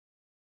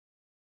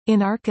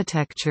In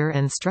architecture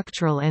and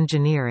structural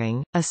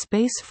engineering, a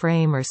space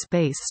frame or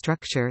space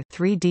structure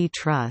 3D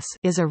truss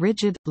is a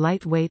rigid,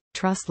 lightweight,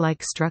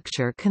 truss-like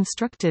structure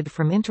constructed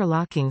from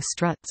interlocking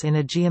struts in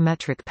a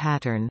geometric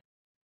pattern.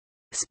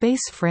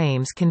 Space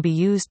frames can be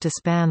used to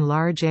span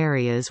large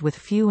areas with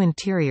few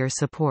interior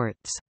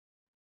supports.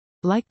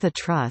 Like the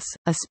truss,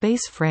 a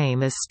space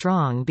frame is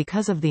strong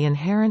because of the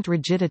inherent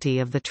rigidity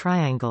of the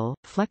triangle.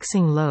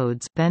 Flexing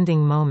loads,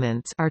 bending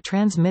moments, are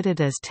transmitted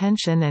as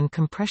tension and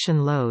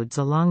compression loads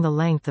along the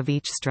length of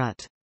each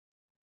strut.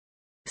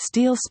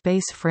 Steel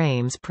space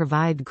frames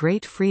provide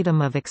great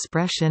freedom of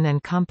expression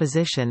and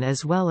composition,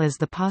 as well as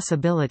the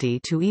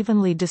possibility to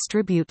evenly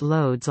distribute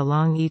loads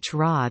along each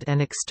rod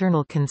and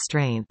external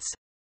constraints.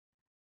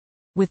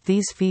 With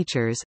these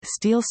features,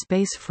 steel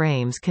space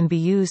frames can be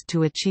used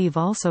to achieve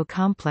also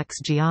complex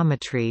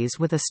geometries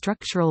with a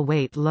structural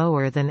weight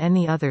lower than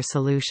any other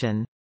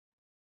solution.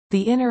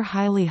 The inner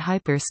highly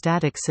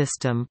hyperstatic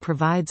system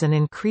provides an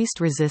increased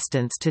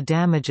resistance to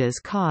damages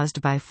caused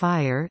by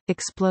fire,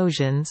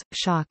 explosions,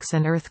 shocks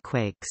and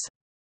earthquakes.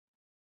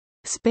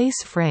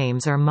 Space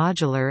frames are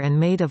modular and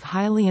made of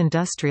highly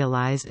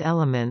industrialized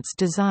elements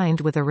designed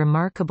with a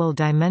remarkable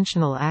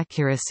dimensional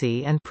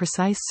accuracy and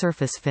precise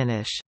surface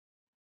finish.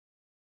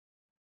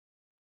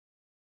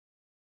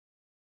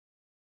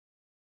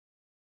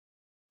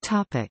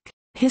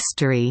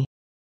 History.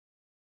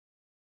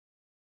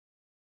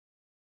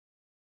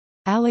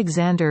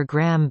 Alexander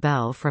Graham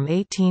Bell from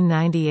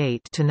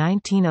 1898 to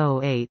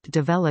 1908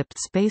 developed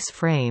space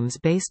frames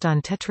based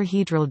on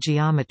tetrahedral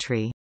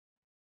geometry.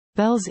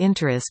 Bell's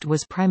interest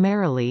was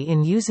primarily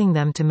in using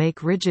them to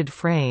make rigid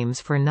frames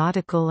for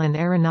nautical and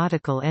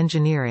aeronautical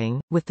engineering,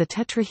 with the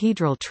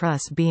tetrahedral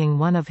truss being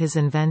one of his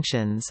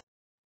inventions.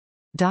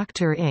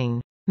 Dr.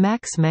 Ing.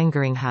 Max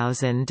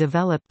Mengeringhausen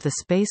developed the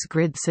space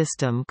grid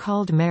system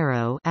called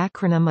MERO,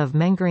 acronym of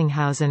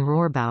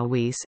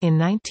Mengeringhausen-Rohrbauweise, in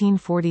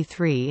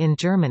 1943 in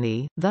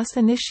Germany, thus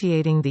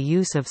initiating the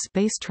use of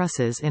space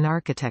trusses in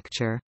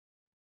architecture.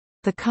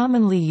 The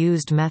commonly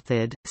used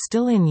method,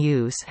 still in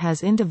use,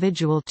 has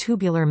individual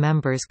tubular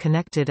members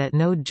connected at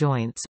node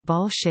joints,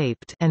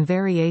 ball-shaped, and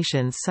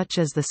variations such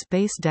as the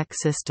space deck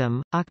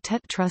system,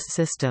 octet truss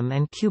system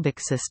and cubic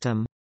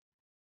system.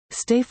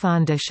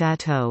 Stéphane de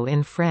Château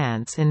in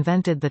France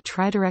invented the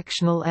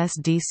tridirectional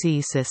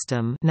SDC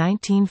system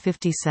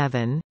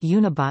 1957,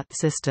 Unibot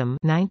system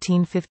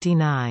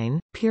 1959,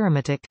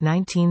 Pyramitic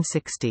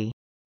 1960.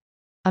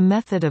 A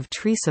method of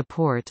tree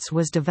supports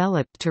was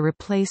developed to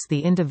replace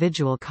the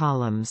individual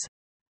columns.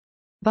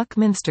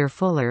 Buckminster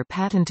Fuller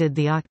patented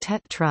the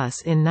octet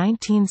truss in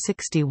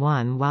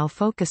 1961 while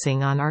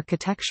focusing on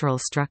architectural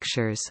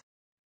structures.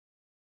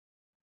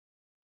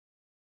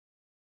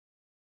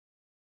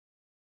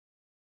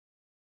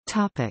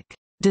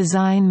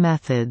 Design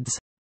methods.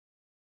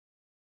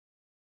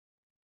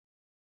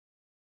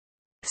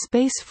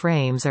 Space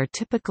frames are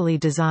typically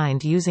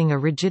designed using a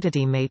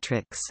rigidity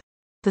matrix.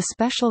 The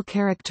special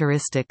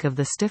characteristic of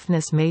the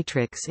stiffness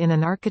matrix in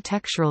an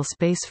architectural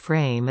space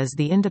frame is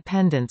the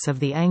independence of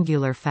the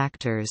angular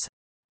factors.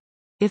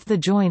 If the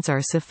joints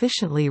are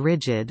sufficiently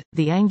rigid,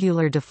 the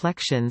angular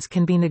deflections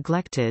can be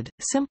neglected,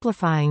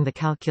 simplifying the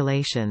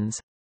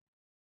calculations.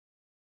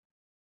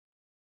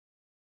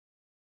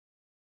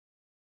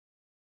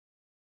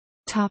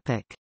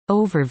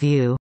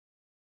 Overview.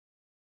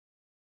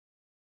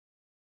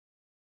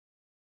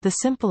 The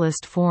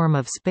simplest form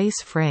of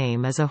space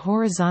frame is a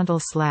horizontal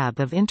slab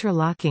of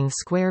interlocking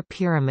square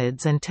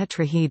pyramids and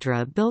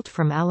tetrahedra built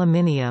from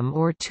aluminium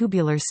or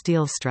tubular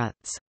steel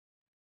struts.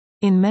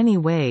 In many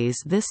ways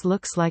this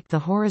looks like the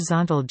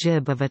horizontal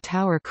jib of a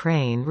tower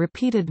crane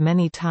repeated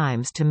many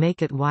times to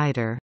make it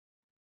wider.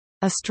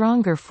 A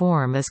stronger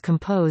form is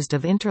composed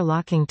of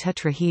interlocking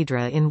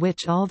tetrahedra in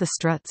which all the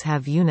struts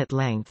have unit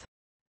length.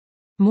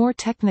 More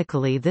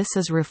technically, this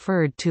is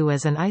referred to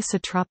as an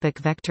isotropic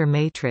vector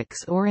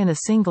matrix or in a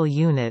single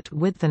unit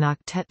width an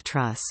octet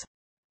truss.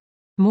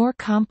 More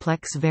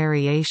complex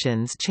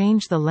variations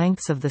change the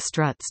lengths of the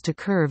struts to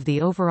curve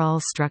the overall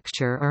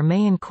structure or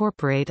may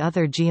incorporate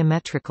other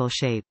geometrical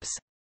shapes.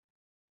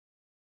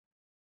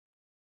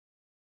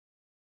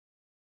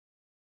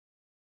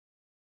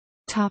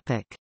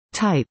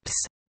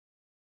 Types.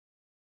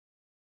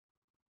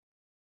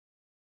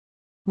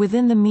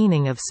 Within the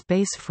meaning of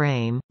space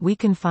frame, we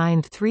can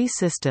find three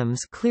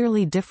systems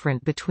clearly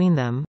different between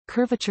them: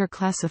 curvature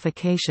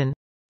classification,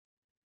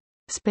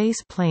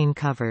 space plane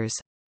covers.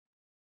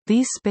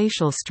 These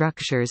spatial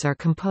structures are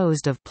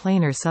composed of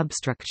planar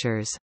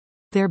substructures.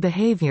 Their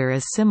behavior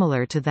is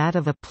similar to that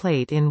of a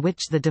plate in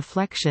which the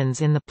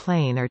deflections in the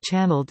plane are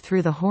channeled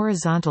through the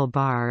horizontal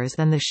bars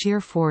and the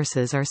shear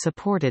forces are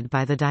supported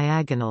by the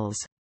diagonals.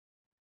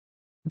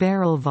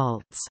 Barrel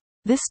vaults.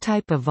 This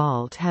type of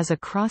vault has a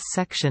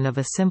cross-section of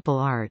a simple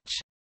arch.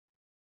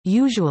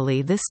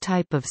 Usually this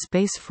type of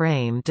space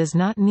frame does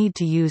not need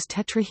to use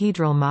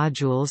tetrahedral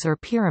modules or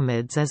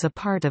pyramids as a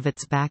part of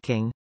its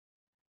backing.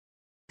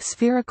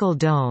 Spherical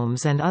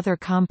domes and other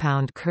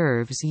compound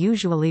curves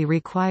usually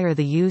require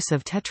the use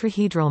of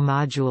tetrahedral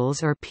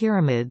modules or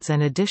pyramids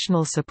and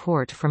additional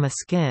support from a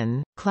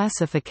skin.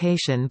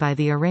 Classification by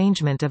the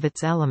arrangement of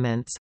its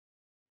elements.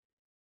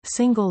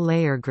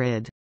 Single-layer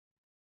grid.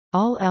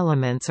 All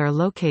elements are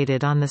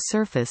located on the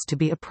surface to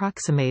be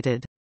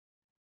approximated.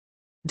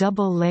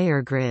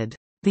 Double-layer grid.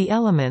 The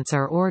elements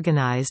are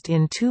organized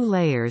in two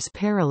layers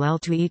parallel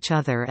to each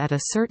other at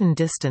a certain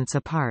distance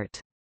apart.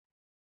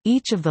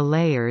 Each of the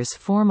layers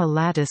form a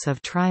lattice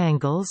of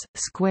triangles,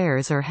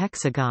 squares or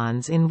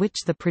hexagons in which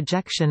the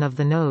projection of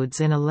the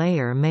nodes in a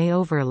layer may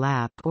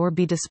overlap or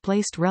be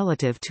displaced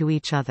relative to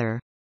each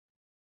other.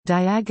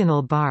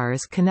 Diagonal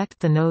bars connect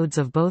the nodes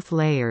of both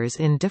layers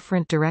in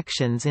different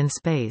directions in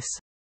space.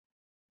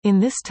 In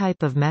this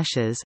type of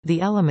meshes,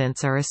 the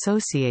elements are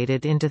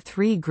associated into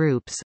three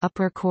groups: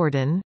 upper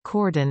cordon,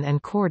 cordon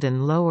and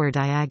cordon lower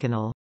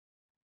diagonal.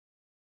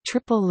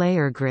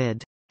 Triple-layer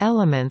grid.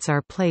 Elements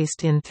are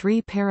placed in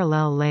three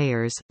parallel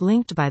layers,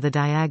 linked by the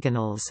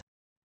diagonals.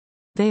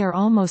 They are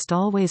almost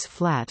always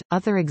flat.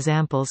 Other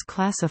examples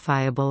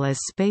classifiable as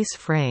space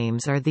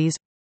frames are these.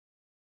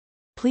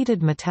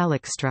 Pleated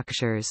metallic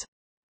structures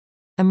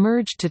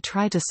emerged to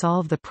try to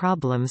solve the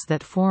problems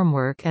that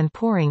formwork and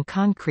pouring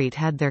concrete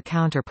had their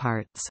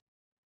counterparts.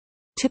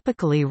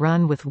 Typically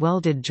run with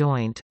welded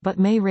joint, but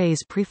may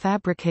raise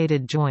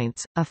prefabricated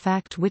joints, a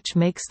fact which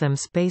makes them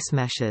space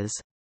meshes.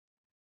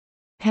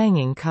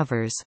 Hanging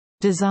covers.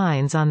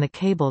 Designs on the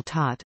cable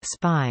taut,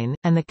 spine,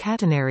 and the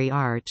catenary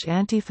arch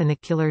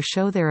antifunicular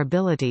show their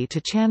ability to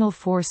channel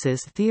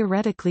forces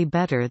theoretically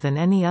better than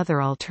any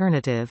other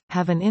alternative,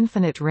 have an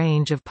infinite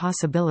range of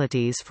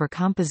possibilities for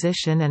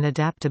composition and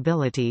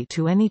adaptability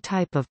to any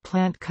type of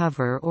plant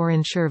cover or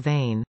ensure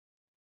vane.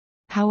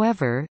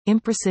 However,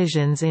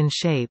 imprecisions in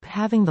shape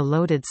having the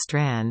loaded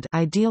strand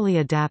ideally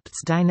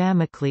adapts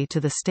dynamically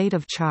to the state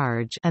of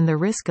charge, and the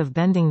risk of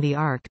bending the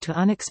arc to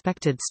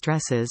unexpected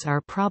stresses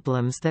are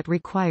problems that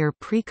require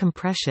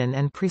pre-compression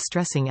and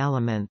pre-stressing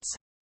elements.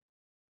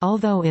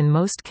 Although in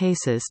most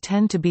cases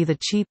tend to be the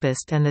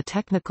cheapest and the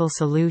technical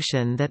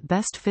solution that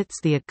best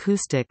fits the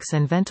acoustics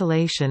and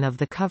ventilation of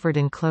the covered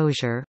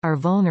enclosure, are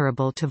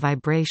vulnerable to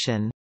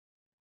vibration.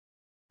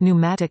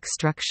 Pneumatic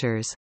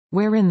structures,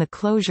 wherein the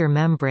closure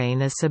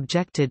membrane is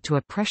subjected to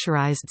a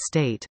pressurized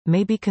state,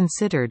 may be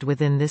considered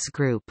within this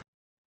group.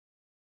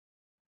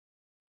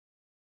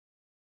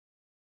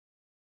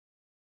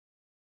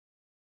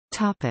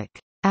 Topic: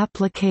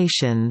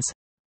 Applications.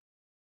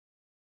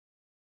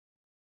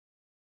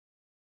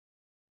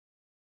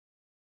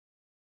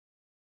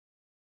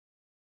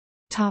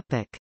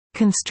 Topic: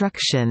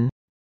 Construction.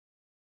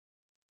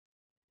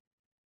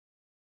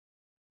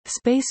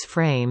 Space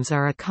frames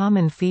are a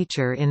common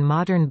feature in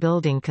modern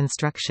building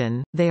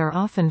construction. They are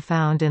often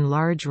found in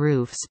large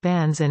roof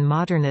spans in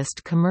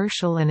modernist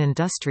commercial and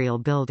industrial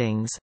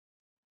buildings.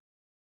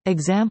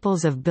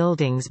 Examples of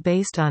buildings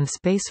based on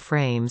space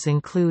frames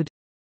include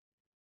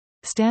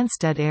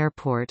Stansted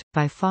Airport,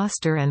 by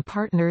Foster and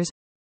Partners,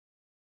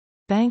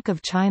 Bank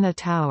of China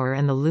Tower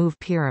and the Louvre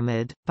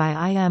Pyramid, by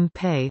I.M.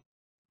 Pei,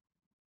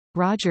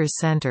 Rogers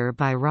Center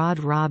by Rod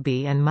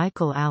Robbie and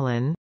Michael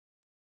Allen,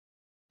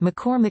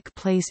 McCormick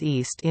Place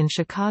East in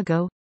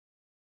Chicago,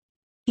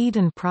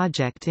 Eden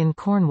Project in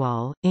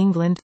Cornwall,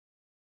 England,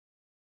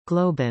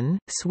 Globen,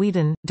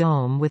 Sweden,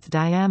 dome with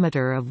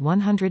diameter of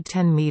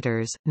 110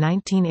 meters,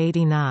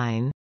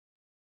 1989,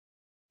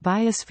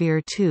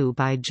 Biosphere 2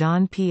 by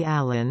John P.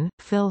 Allen,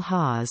 Phil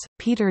Hawes,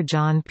 Peter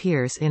John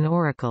Pierce in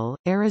Oracle,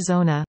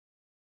 Arizona,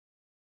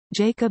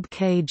 Jacob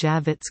K.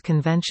 Javits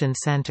Convention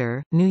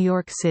Center, New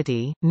York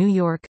City, New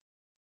York,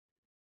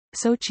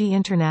 Sochi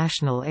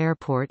International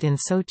Airport in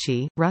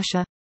Sochi,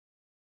 Russia.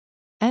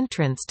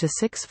 Entrance to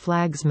Six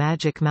Flags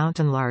Magic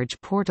Mountain. Large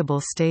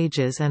portable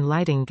stages and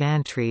lighting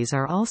gantries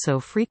are also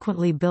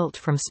frequently built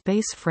from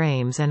space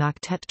frames and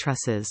octet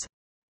trusses.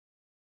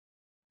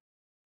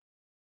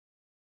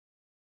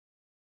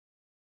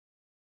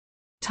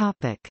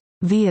 Topic: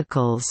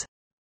 Vehicles.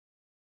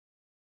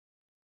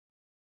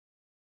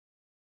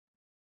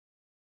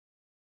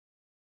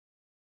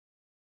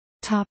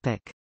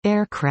 Topic: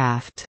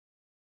 Aircraft.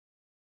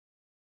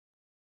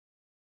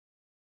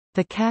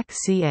 The CAC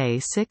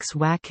CA-6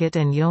 Wackett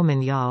and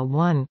Yeoman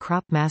Ya-1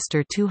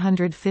 Cropmaster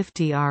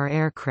 250R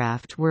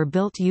aircraft were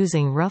built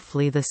using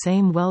roughly the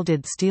same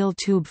welded steel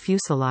tube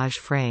fuselage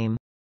frame.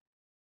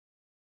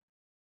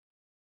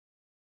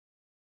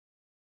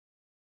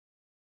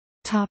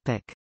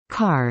 Topic: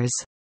 Cars.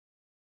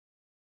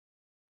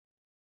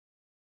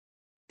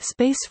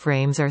 Space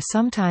frames are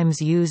sometimes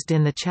used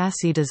in the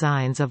chassis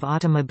designs of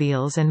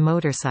automobiles and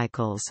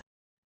motorcycles.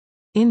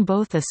 In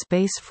both a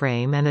space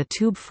frame and a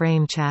tube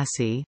frame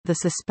chassis, the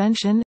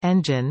suspension,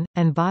 engine,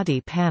 and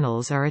body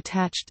panels are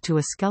attached to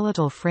a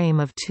skeletal frame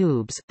of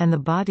tubes, and the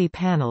body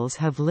panels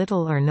have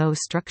little or no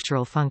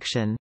structural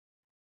function.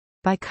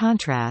 By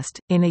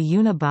contrast, in a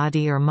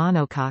unibody or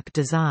monocoque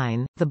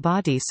design, the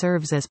body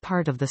serves as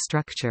part of the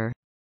structure.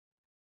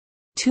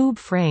 Tube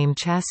frame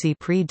chassis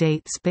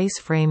predate space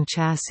frame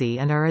chassis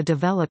and are a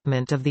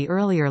development of the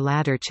earlier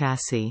ladder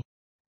chassis.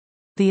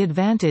 The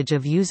advantage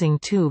of using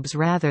tubes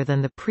rather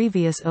than the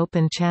previous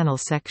open channel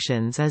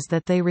sections is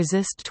that they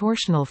resist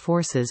torsional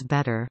forces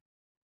better.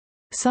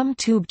 Some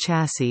tube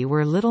chassis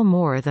were little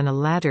more than a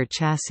ladder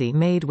chassis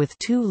made with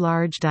two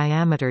large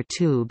diameter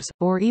tubes,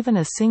 or even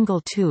a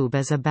single tube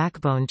as a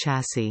backbone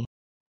chassis.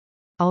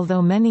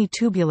 Although many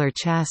tubular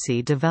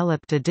chassis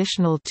developed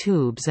additional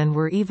tubes and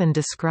were even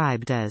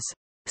described as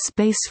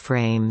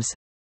spaceframes,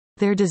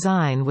 their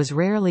design was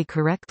rarely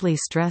correctly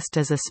stressed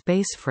as a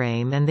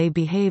spaceframe, and they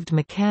behaved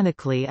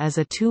mechanically as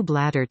a tube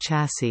ladder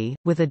chassis,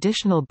 with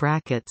additional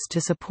brackets to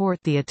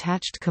support the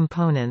attached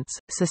components,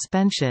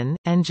 suspension,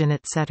 engine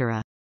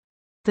etc.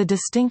 The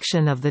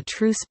distinction of the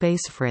true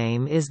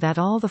spaceframe is that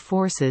all the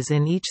forces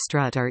in each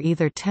strut are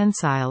either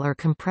tensile or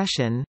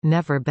compression,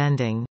 never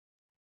bending.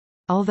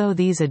 Although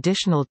these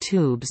additional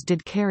tubes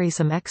did carry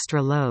some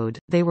extra load,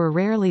 they were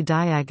rarely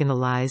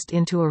diagonalized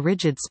into a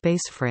rigid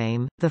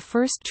spaceframe. The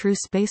first true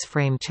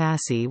spaceframe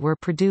chassis were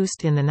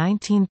produced in the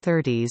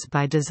 1930s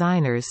by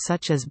designers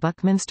such as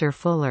Buckminster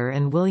Fuller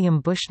and William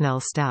Bushnell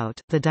Stout,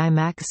 the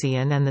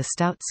Dymaxion and the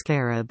Stout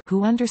Scarab,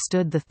 who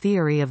understood the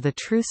theory of the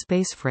true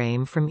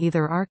spaceframe from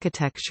either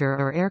architecture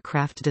or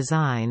aircraft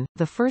design.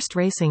 The first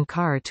racing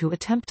car to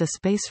attempt a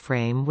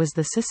spaceframe was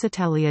the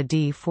Cisitalia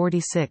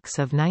D46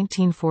 of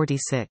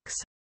 1946.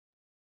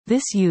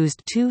 This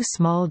used two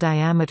small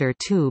diameter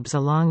tubes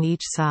along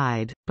each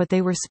side, but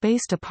they were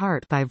spaced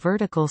apart by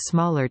vertical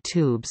smaller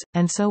tubes,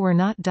 and so were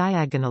not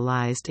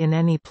diagonalized in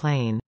any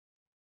plane.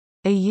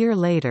 A year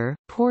later,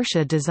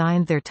 Porsche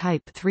designed their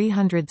Type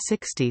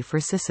 360 for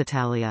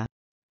Cisitalia.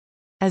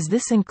 As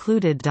this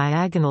included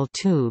diagonal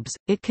tubes,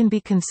 it can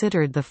be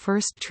considered the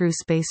first true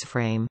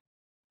spaceframe.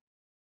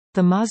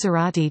 The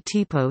Maserati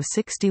Tipo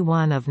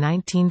 61 of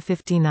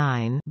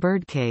 1959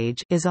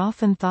 birdcage is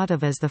often thought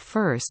of as the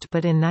first,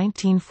 but in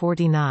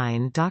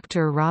 1949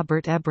 Dr.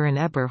 Robert Eberhard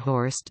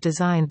Eberhorst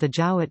designed the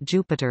Jowett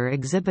Jupiter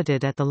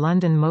exhibited at the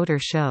London Motor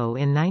Show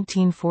in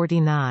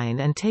 1949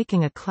 and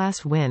taking a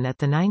class win at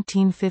the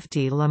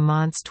 1950 Le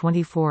Mans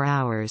 24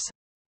 Hours.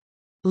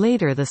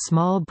 Later the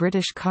small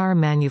British car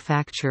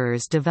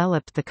manufacturers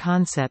developed the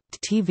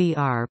concept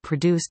TVR,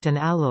 produced an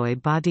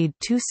alloy-bodied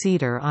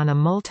two-seater on a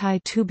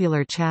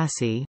multi-tubular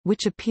chassis,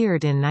 which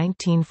appeared in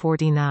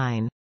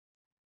 1949.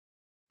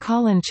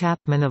 Colin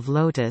Chapman of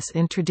Lotus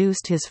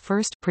introduced his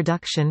first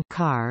production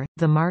car,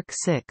 the Mark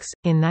VI,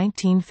 in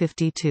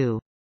 1952.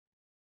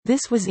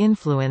 This was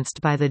influenced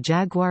by the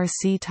Jaguar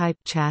C-type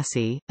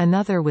chassis,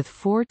 another with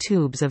four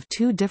tubes of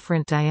two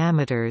different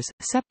diameters,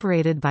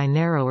 separated by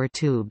narrower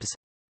tubes.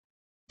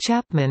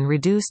 Chapman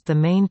reduced the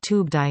main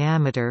tube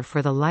diameter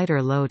for the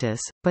lighter Lotus,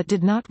 but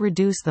did not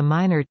reduce the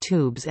minor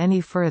tubes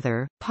any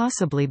further,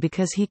 possibly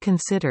because he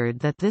considered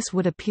that this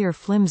would appear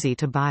flimsy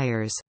to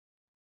buyers.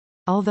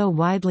 Although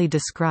widely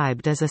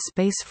described as a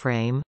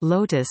spaceframe,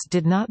 Lotus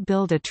did not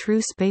build a true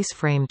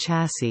spaceframe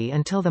chassis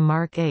until the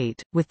Mark VIII,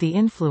 with the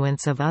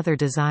influence of other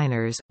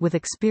designers, with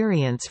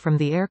experience from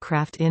the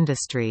aircraft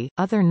industry.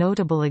 Other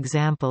notable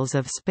examples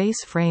of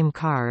spaceframe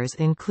cars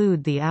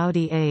include the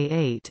Audi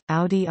A8,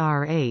 Audi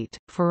R8,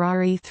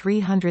 Ferrari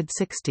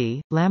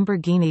 360,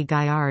 Lamborghini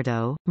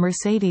Gallardo,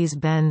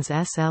 Mercedes-Benz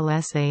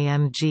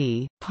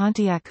SLS-AMG,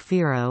 Pontiac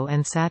Fiero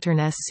and Saturn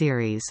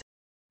S-Series.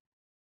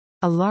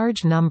 A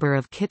large number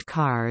of kit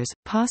cars,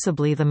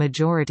 possibly the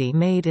majority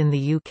made in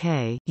the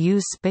UK,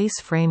 use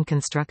space frame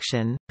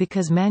construction,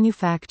 because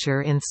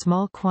manufacture in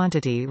small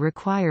quantity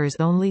requires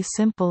only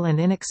simple and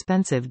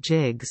inexpensive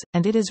jigs,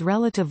 and it is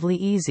relatively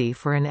easy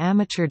for an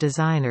amateur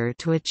designer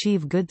to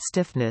achieve good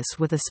stiffness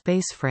with a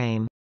space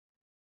frame.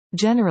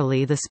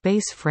 Generally the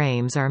space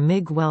frames are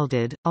MIG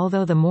welded,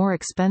 although the more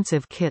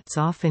expensive kits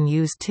often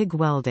use TIG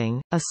welding,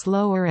 a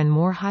slower and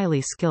more highly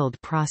skilled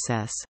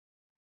process.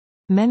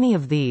 Many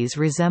of these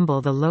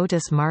resemble the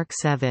Lotus Mark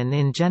VII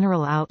in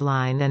general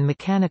outline and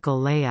mechanical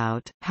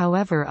layout,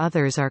 however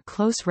others are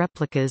close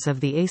replicas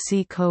of the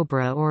AC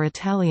Cobra or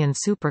Italian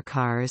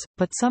supercars,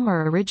 but some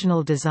are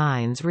original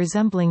designs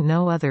resembling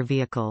no other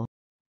vehicle.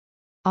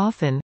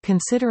 Often,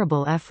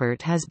 considerable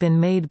effort has been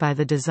made by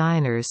the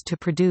designers to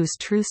produce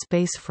true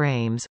space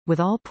frames, with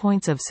all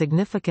points of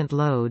significant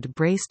load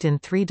braced in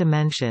 3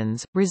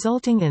 dimensions,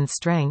 resulting in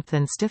strength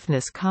and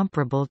stiffness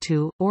comparable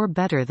to, or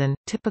better than,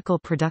 typical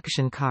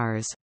production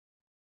cars.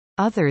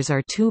 Others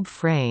are tube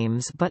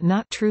frames but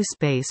not true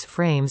space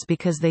frames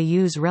because they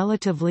use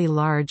relatively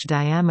large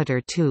diameter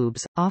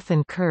tubes,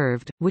 often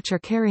curved, which are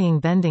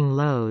carrying bending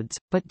loads,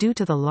 but due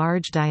to the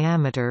large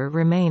diameter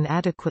remain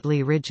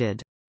adequately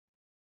rigid.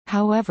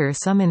 However,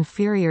 some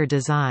inferior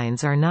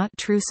designs are not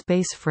true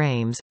space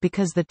frames,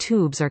 because the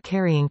tubes are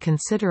carrying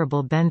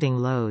considerable bending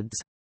loads.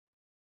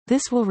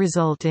 This will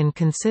result in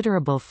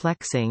considerable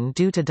flexing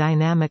due to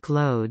dynamic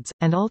loads,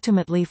 and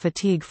ultimately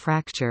fatigue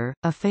fracture,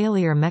 a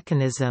failure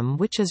mechanism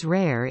which is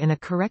rare in a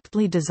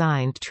correctly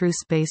designed true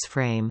space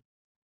frame.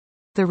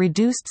 The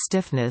reduced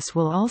stiffness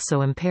will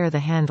also impair the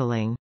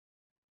handling.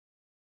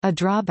 A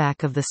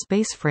drawback of the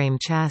spaceframe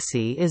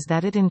chassis is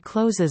that it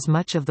encloses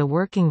much of the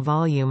working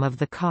volume of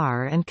the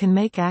car and can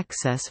make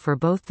access for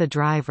both the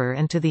driver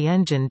and to the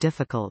engine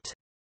difficult.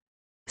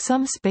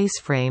 Some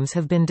spaceframes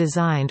have been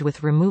designed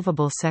with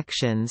removable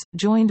sections,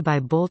 joined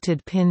by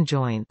bolted pin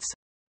joints.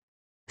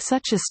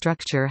 Such a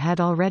structure had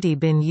already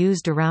been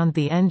used around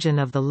the engine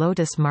of the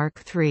Lotus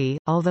Mark III,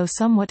 although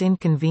somewhat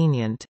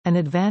inconvenient. An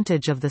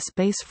advantage of the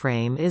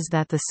spaceframe is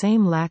that the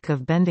same lack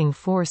of bending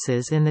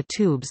forces in the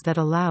tubes that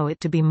allow it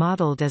to be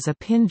modeled as a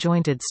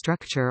pin-jointed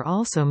structure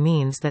also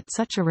means that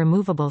such a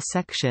removable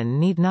section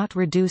need not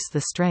reduce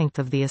the strength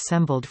of the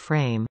assembled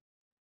frame.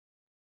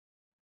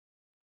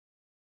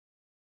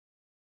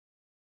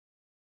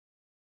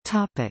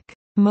 Topic: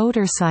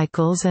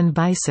 Motorcycles and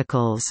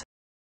bicycles.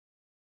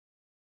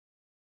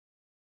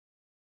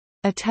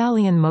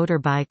 Italian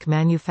motorbike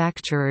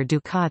manufacturer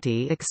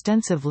Ducati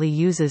extensively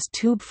uses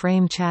tube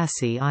frame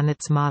chassis on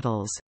its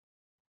models.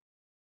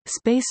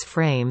 Space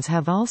frames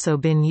have also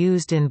been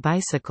used in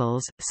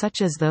bicycles,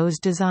 such as those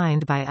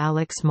designed by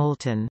Alex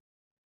Moulton.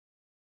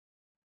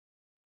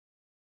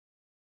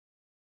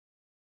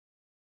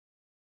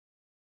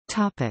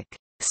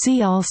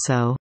 See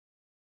also: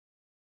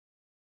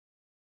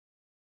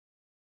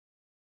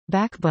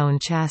 Backbone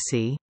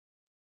chassis,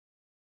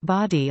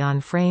 body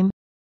on frame,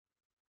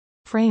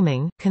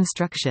 framing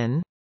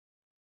construction,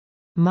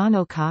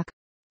 monocoque,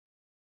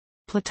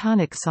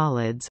 platonic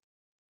solids,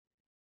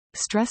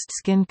 stressed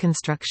skin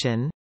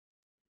construction,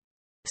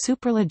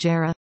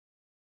 superleggera,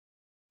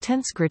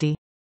 tenscritti,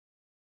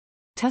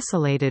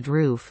 tessellated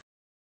roof,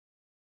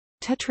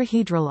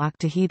 tetrahedral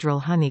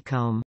octahedral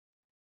honeycomb.